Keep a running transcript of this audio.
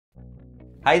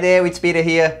Hi there, it's Peter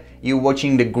here. You're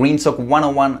watching the GreenSock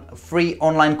 101 free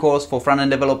online course for front-end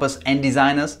developers and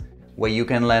designers, where you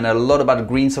can learn a lot about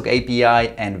GreenSock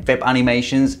API and web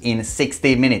animations in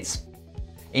 60 minutes.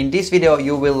 In this video,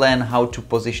 you will learn how to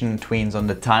position tweens on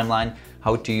the timeline,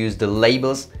 how to use the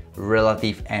labels,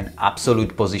 relative and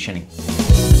absolute positioning.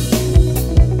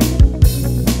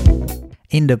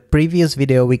 In the previous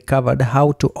video, we covered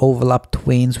how to overlap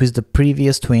tweens with the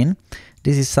previous tween.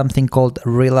 This is something called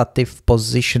relative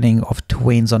positioning of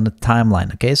tweens on the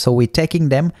timeline. Okay, so we're taking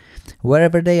them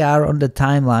wherever they are on the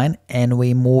timeline and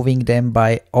we're moving them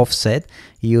by offset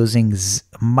using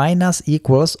minus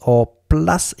equals or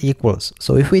plus equals.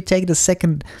 So if we take the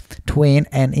second tween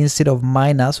and instead of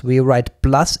minus, we write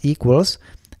plus equals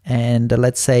and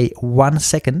let's say 1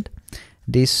 second,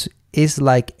 this is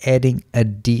like adding a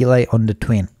delay on the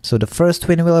tween. So the first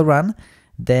tween will run,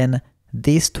 then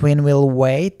this tween will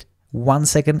wait 1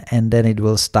 second and then it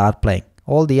will start playing.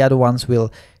 All the other ones will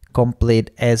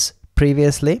complete as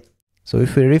previously. So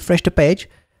if we refresh the page,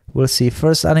 we'll see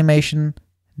first animation,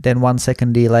 then 1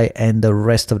 second delay, and the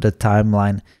rest of the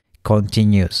timeline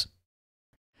continues.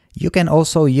 You can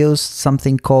also use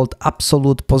something called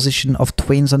absolute position of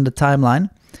tweens on the timeline.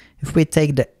 If we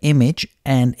take the image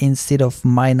and instead of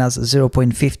minus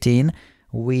 0.15,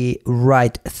 we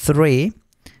write 3,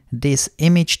 this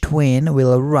image tween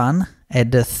will run at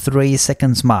the 3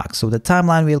 seconds mark. So the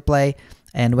timeline will play,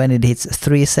 and when it hits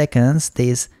 3 seconds,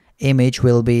 this image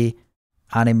will be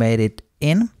animated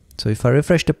in. So if I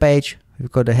refresh the page, we've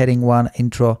got the heading 1,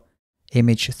 intro,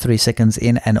 image 3 seconds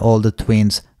in, and all the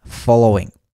tweens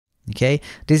following. Okay,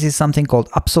 this is something called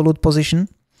absolute position.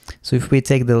 So if we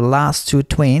take the last two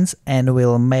tweens and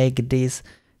we'll make this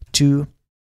 2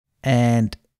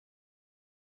 and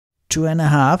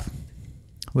 2.5,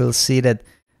 we'll see that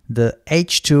the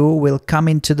H2 will come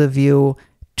into the view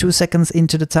 2 seconds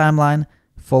into the timeline,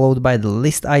 followed by the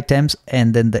list items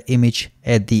and then the image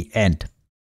at the end.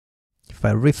 If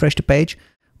I refresh the page,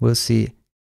 we'll see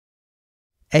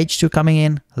H2 coming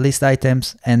in, list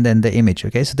items, and then the image.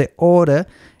 Okay, so the order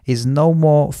is no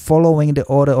more following the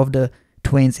order of the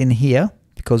tweens in here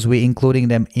because we're including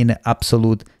them in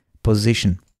absolute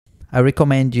position. I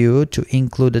recommend you to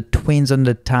include the tweens on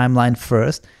the timeline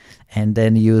first and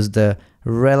then use the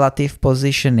relative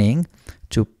positioning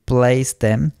to place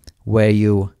them where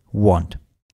you want.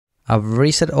 I've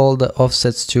reset all the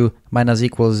offsets to minus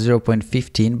equals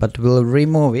 0.15, but we'll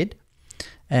remove it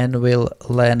and we'll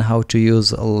learn how to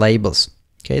use labels.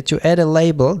 Okay, to add a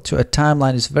label to a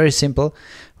timeline is very simple.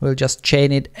 We'll just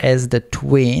chain it as the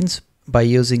tweens by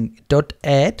using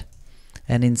 .add,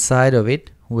 and inside of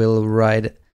it we'll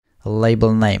write a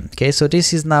label name. Okay, so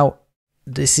this is now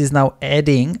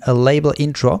adding a label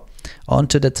intro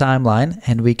onto the timeline,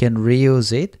 and we can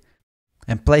reuse it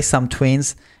and place some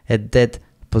tweens at that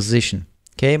position.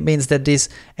 Okay, it means that this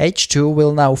H2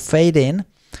 will now fade in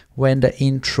when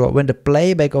the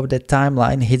playback of the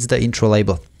timeline hits the intro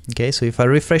label. Okay, so if I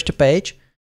refresh the page,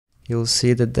 you'll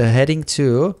see that the heading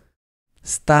 2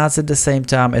 starts at the same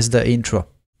time as the intro.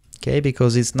 Okay,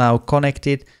 because it's now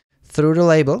connected through the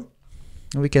label.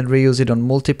 We can reuse it on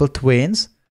multiple tweens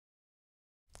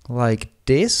like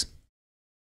this,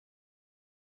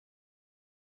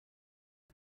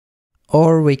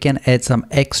 or we can add some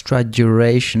extra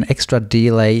duration, extra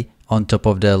delay on top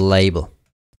of the label.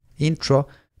 Intro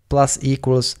plus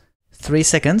equals 3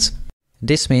 seconds.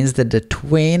 This means that the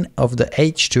tween of the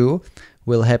H2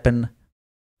 will happen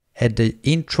at the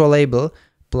intro label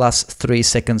plus 3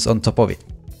 seconds on top of it.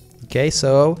 Okay,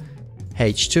 so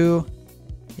H2,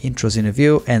 intro's in a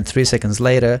view, and 3 seconds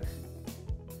later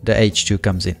the H2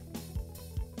 comes in.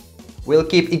 We'll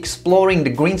keep exploring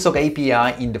the GreenSock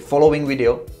API in the following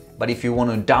video, but if you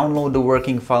want to download the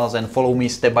working files and follow me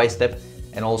step by step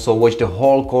and also watch the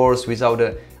whole course without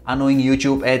the annoying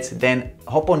YouTube ads, then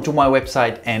hop onto my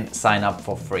website and sign up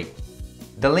for free.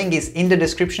 The link is in the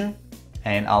description,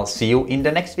 and I'll see you in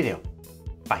the next video.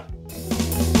 Bye.